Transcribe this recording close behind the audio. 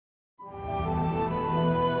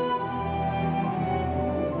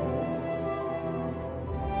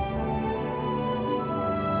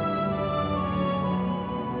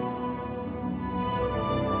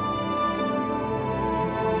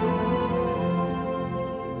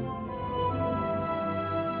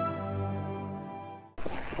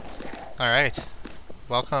Alright,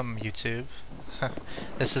 welcome YouTube.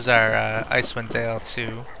 This is our Icewind Dale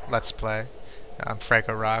 2 Let's Play. I'm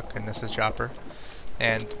frago-roc and this is Jopper.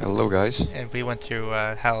 And Hello guys. we went through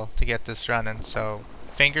hell to get this running, so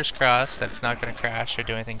fingers crossed that it's not going to crash or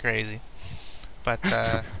do anything crazy. But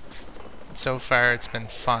so far it's been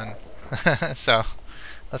fun. So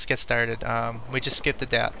let's get started. We just skipped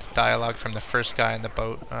the dialogue from the first guy in the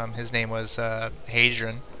boat. His name was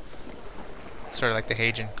Hadrian. Sort of like the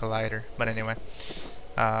Hadrian Collider, but anyway.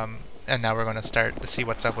 And now we're going to start to see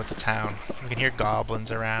what's up with the town. We can hear goblins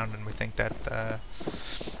around, and we think that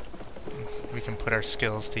we can put our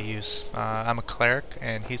skills to use. I'm a cleric,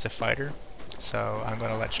 and he's a fighter, so I'm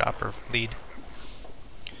going to let Jopper lead.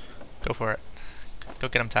 Go for it. Go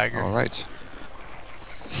get him, Tiger. Alright.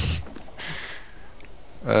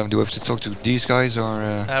 Do we have to talk to these guys, or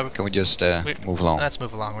can we just move along? Let's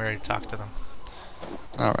move along. We already talked to them.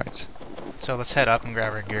 Alright. So let's head up and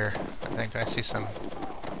grab our gear. I think I see some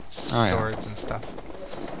swords and stuff.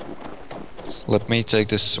 Let me take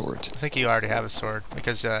this sword. I think you already have a sword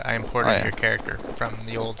because I imported your character from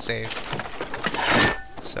the old save.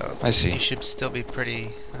 So I see. You should still be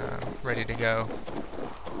pretty ready to go.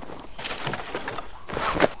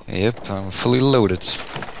 Yep, I'm fully loaded.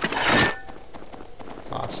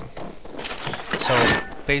 Awesome. So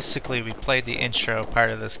basically we played the intro part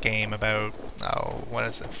of this game about,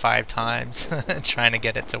 5 times trying to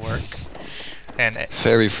get it to work. And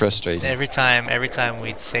very frustrating. Every time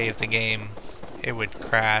we'd save the game, it would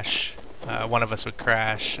crash. One of us would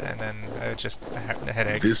crash, and then just a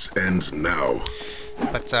headache. This ends now.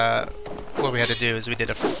 But what we had to do is we did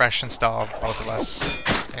a fresh install of both of us,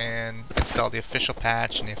 and installed the official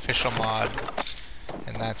patch and the official mod,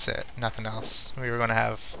 and that's it. Nothing else. We were going to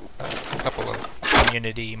have a couple of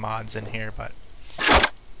community mods in here, but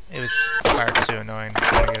it was far too annoying to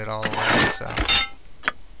try to get it all away, so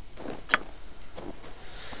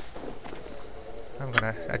I'm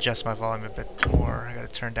gonna adjust my volume a bit more. I gotta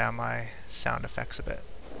turn down my sound effects a bit.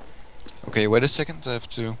 Okay, wait a second, I have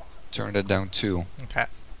to turn that down too. Okay.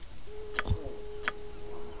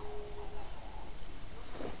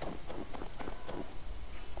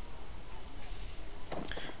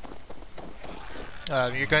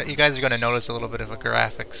 You guys are going to notice a little bit of a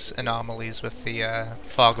graphics anomalies with the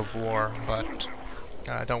fog of war, but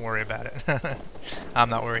don't worry about it. I'm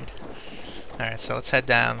not worried. Alright, so let's head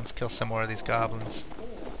down. Let's kill some more of these goblins.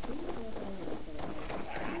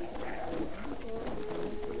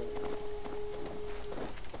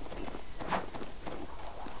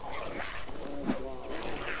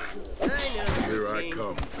 Here I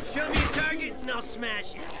come. Show me a target and I'll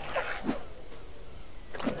smash it.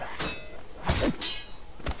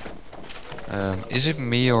 Is it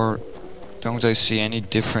me, or don't I see any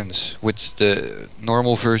difference with the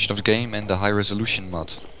normal version of the game and the high resolution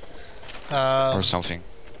mod? Or something?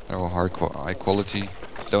 Or high quality?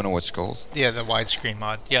 Don't know what it's called. Yeah, the widescreen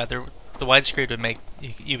mod. Yeah, the widescreen would make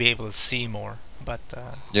you be able to see more, but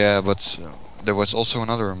yeah, but there was also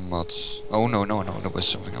another mod. Oh no, there was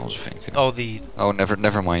something I was thinking. Oh,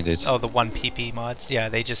 never mind it. Oh, the 1PP mods.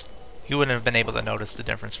 Yeah, you wouldn't have been able to notice the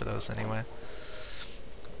difference for those anyway.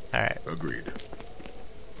 Alright. Agreed.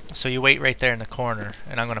 So you wait right there in the corner,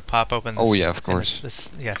 and I'm going to pop open this. Oh yeah, of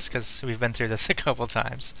course. Yes, because we've been through this a couple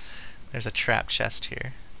times. There's a trap chest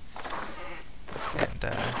here. And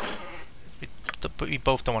we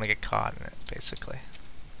both don't want to get caught in it, basically.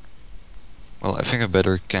 Well, I think I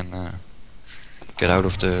better can get out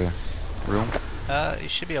of the room. You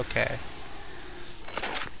should be okay.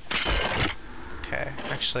 Okay,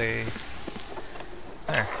 actually...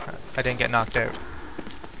 There, I didn't get knocked out.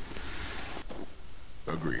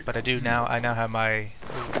 Agreed. But I now have my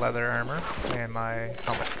leather armor and my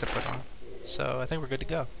helmet to put on. So I think we're good to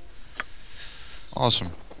go.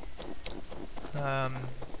 Awesome. There's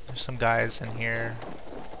some guys in here.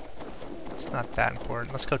 It's not that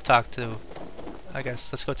important. Let's go talk to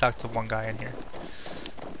one guy in here.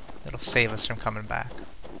 It'll save us from coming back.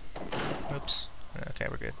 Oops. Okay,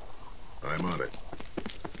 we're good. I'm on it.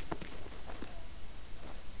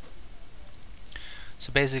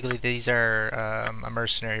 So basically these are a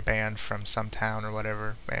mercenary band from some town or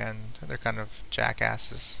whatever, and they're kind of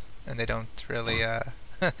jackasses, and they don't really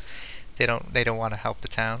they don't want to help the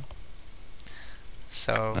town.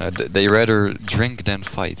 So they rather drink than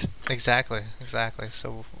fight. Exactly.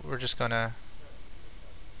 So we're just gonna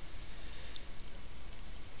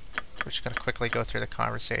quickly go through the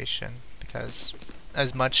conversation, because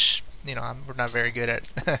as much, we're not very good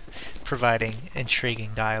at providing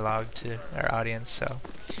intriguing dialogue to our audience, so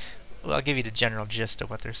I'll give you the general gist of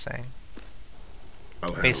what they're saying.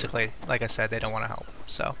 Basically, like I said, they don't want to help,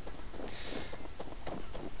 so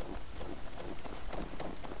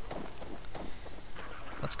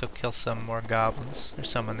let's go kill some more goblins. There's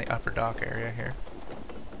some in the upper dock area here.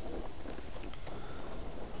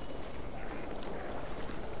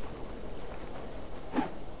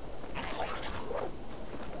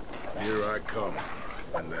 Here I come,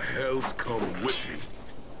 and the hells come with me.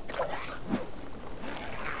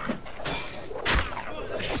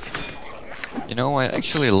 You know, I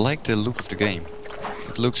actually like the look of the game.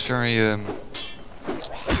 It looks very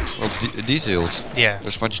well detailed. Yeah.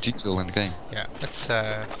 There's much detail in the game. Yeah, that's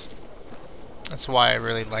why I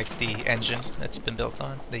really like the engine that's been built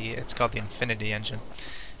on. It's called the Infinity engine,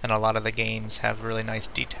 and a lot of the games have really nice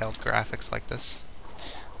detailed graphics like this.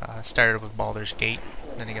 Started with Baldur's Gate,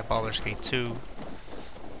 then you get Baldur's Gate 2,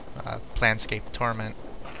 Planescape Torment,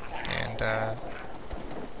 and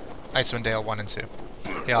Icewind Dale 1 and 2.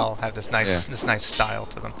 They all have this nice style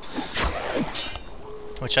to them,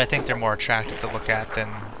 which I think they're more attractive to look at than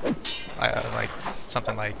like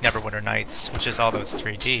something like Neverwinter Nights, which is all those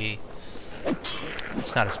 3D.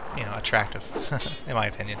 It's not as attractive, in my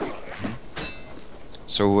opinion.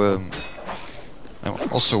 So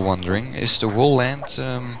I'm also wondering, is the whole land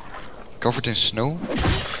covered in snow?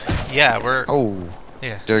 Yeah, we're. Oh,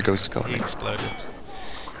 yeah. There goes the He goblin. exploded.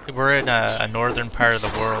 We're in a northern part of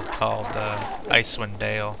the world called Icewind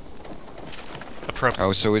Dale.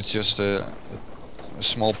 Oh, so it's just a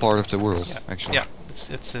small part of the world, actually. Yeah,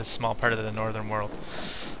 it's a small part of the northern world,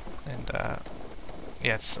 and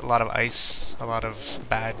yeah, it's a lot of ice, a lot of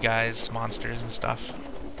bad guys, monsters, and stuff.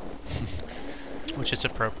 Which is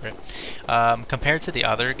appropriate. Compared to the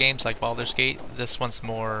other games like Baldur's Gate, this one's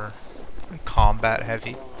more combat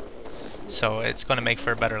heavy, so it's going to make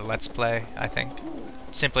for a better Let's Play, I think.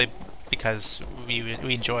 Simply because we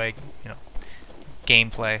enjoy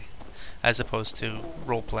gameplay as opposed to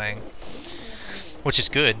role playing, which is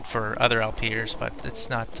good for other LPers, but it's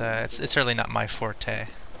not. It's certainly not my forte.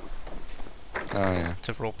 Yeah.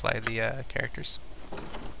 To role play the characters.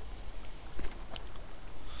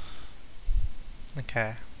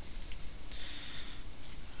 Okay.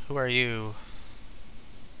 Who are you?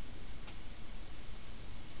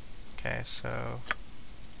 Okay, so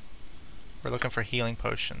we're looking for healing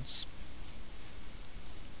potions.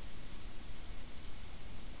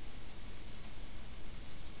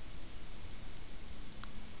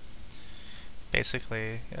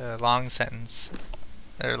 Basically, a long sentence,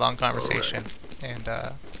 or a long conversation, and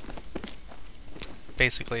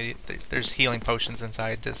basically there's healing potions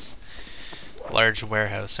inside this large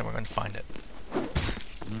warehouse, and we're going to find it.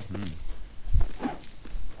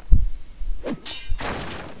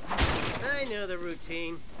 I know the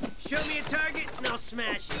routine. Show me a target and I'll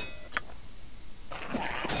smash it.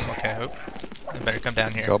 Okay, Hope. You better come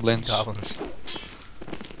down here. Goblins. Goblins.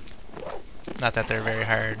 Not that they're very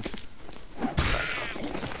hard.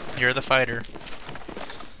 You're the fighter.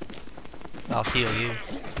 I'll heal you.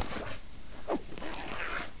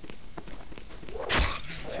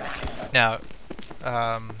 Now,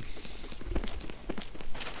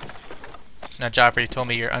 Jopper, you told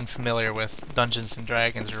me you're unfamiliar with Dungeons and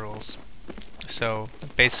Dragons rules. So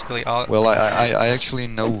basically, all. Well, I actually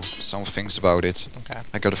know some things about it. Okay.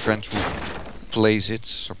 I got a friend who plays it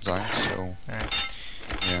sometimes, so. Alright.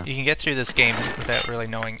 Yeah. You can get through this game without really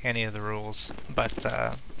knowing any of the rules, but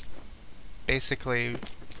basically,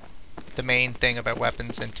 the main thing about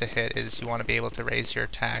weapons and to hit is you want to be able to raise your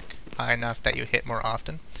attack high enough that you hit more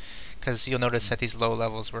often. Because you'll notice at these low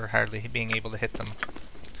levels we're hardly being able to hit them.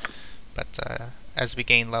 But as we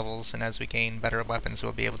gain levels and as we gain better weapons,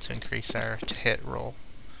 we'll be able to increase our to hit roll,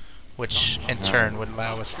 which in turn would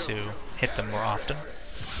allow us to hit them more often.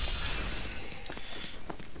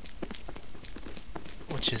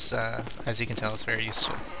 Which is, as you can tell, is very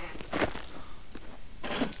useful.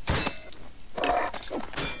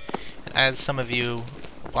 As some of you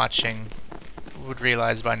watching would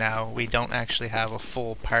realize by now, we don't actually have a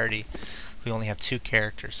full party. We only have 2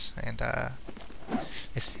 characters, and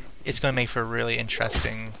it's going to make for a really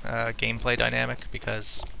interesting gameplay dynamic,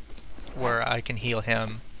 because where I can heal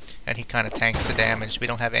him and he kind of tanks the damage, we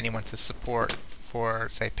don't have anyone to support for,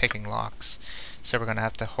 say, picking locks, so we're going to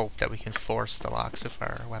have to hope that we can force the locks with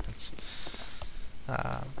our weapons.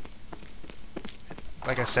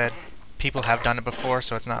 Like I said, people have done it before,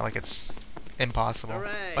 so it's not like it's impossible,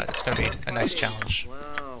 but it's going to be a nice challenge.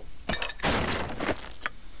 Wow.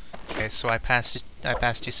 Okay, so I passed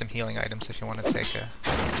you some healing items if you want to take a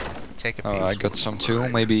peek. Oh, I got some too.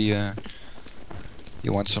 Maybe you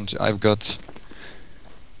want some too? I've got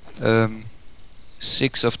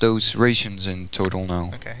 6 of those rations in total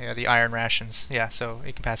now. Okay, yeah, the iron rations. Yeah, so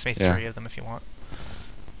you can pass me 3 of them if you want.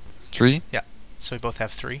 3? Yeah, so we both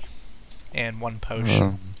have 3. And 1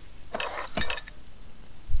 potion.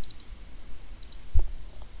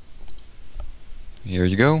 Here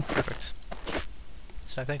you go. Perfect.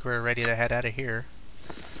 So I think we're ready to head out of here.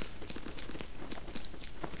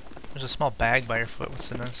 There's a small bag by your foot.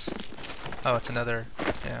 What's in this? Oh, it's another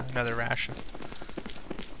ration.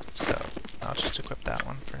 So I'll just equip that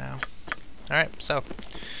one for now. Alright, so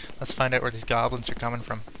let's find out where these goblins are coming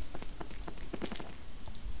from.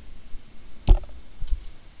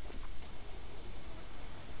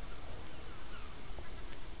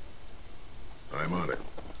 I'm on it.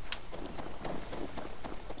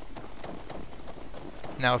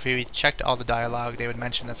 Now, if you checked all the dialogue, they would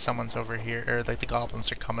mention that someone's over here, or like the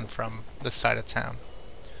goblins are coming from this side of town.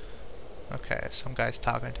 Okay, some guy's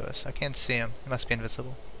talking to us. I can't see him. He must be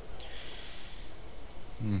invisible.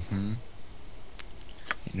 Mm-hmm.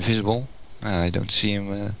 Invisible? I don't see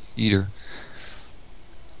him either.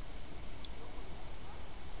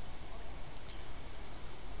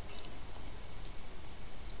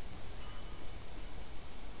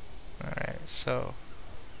 Alright, so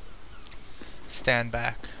stand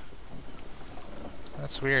back.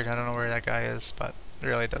 That's weird. I don't know where that guy is, but it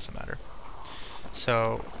really doesn't matter.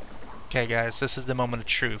 So, okay guys, this is the moment of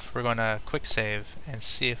truth. We're going to quick save and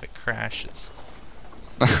see if it crashes.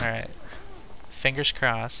 Alright. Fingers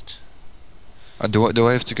crossed. Do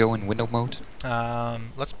I have to go in window mode?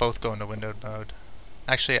 Let's both go into windowed mode.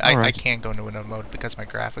 Actually, I Alright. can't go into windowed mode because my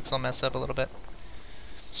graphics will mess up a little bit.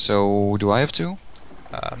 So, do I have to?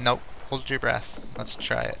 Nope. Hold your breath. Let's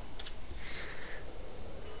try it.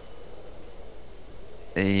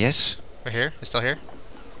 Yes. We're here? You still here?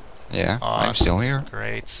 Yeah, I'm Awesome. still here.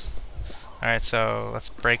 Great. Alright, so let's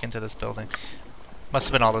break into this building. Must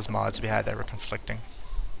have been all those mods we had that were conflicting.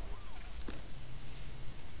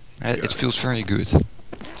 It feels very good.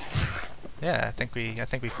 Yeah, I think we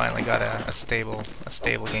finally got a stable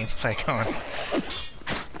gameplay going.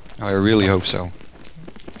 I really hope so.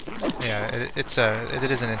 Yeah, it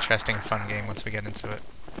is an interesting, fun game once we get into it.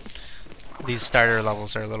 These starter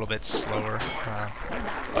levels are a little bit slower,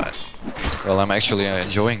 but Well, I'm actually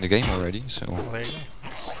enjoying the game already, so... well, there you go.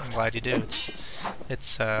 I'm glad you do.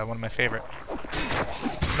 It's one of my favorite.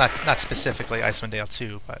 Not specifically Icewind Dale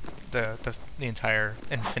 2, but the entire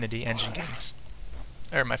Infinity Engine games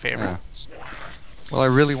are my favorite. Yeah. Well, I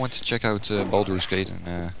really want to check out Baldur's Gate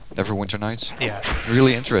and Neverwinter Nights. Yeah,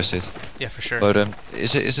 Really interested. yeah, for sure. But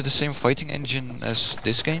is it the same fighting engine as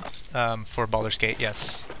this game? For Baldur's Gate,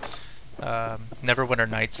 yes. Neverwinter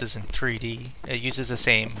Nights is in 3D. It uses the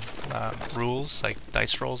same rules, like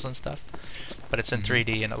dice rolls and stuff, but it's in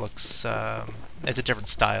 3D and it looks it's a different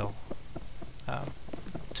style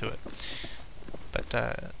to it.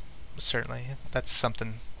 But certainly, that's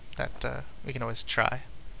something that we can always try.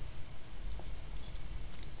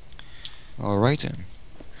 Alright then.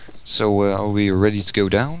 So, are we ready to go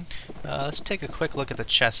down? Let's take a quick look at the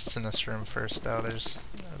chests in this room first, though. There's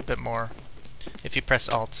a bit more. If you press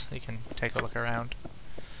Alt, you can take a look around.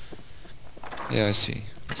 Yeah, I see.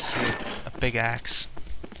 You see a big axe.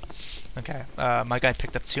 Okay, my guy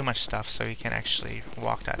picked up too much stuff, so he can't actually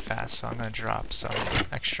walk that fast, so I'm going to drop some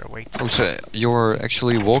extra weight. Oh, so you're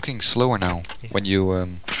actually walking slower now Yeah. when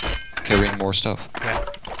you carrying more stuff. Yeah.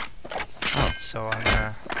 Oh. So I'm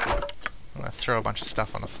gonna throw a bunch of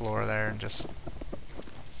stuff on the floor there and just...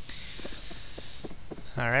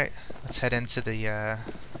 Alright, let's head into the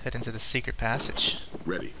secret passage.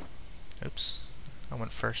 Ready. Oops, I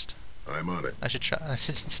went first. I'm on it. I should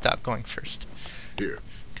stop going first, Here.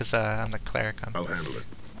 because I'm the cleric. I'll handle it.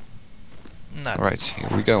 Not. Alright, here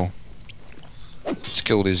we go. Let's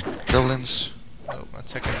kill these goblins. Oh, I'm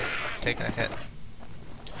taking a hit.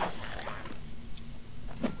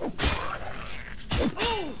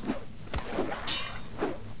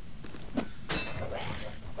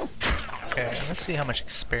 Okay, let's see how much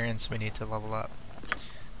experience we need to level up.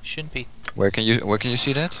 Shouldn't be Where can you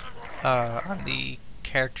see that? on the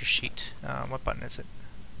character sheet. What button is it?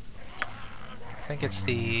 I think it's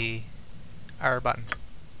the R button.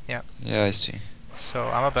 Yeah. Yeah, I see. So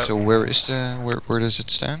I'm about. So where is where does it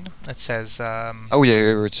stand? It says Oh yeah,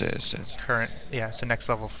 here it says that. current. Yeah, it's the next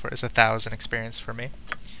level for is 1,000 experience for me.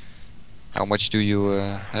 How much do you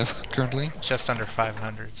have currently? Just under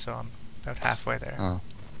 500, so I'm about halfway there. Oh.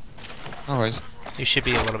 Alright. You should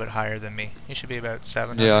be a little bit higher than me. You should be about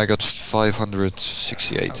 700. Yeah, I got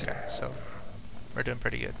 568. Okay, so we're doing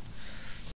pretty good.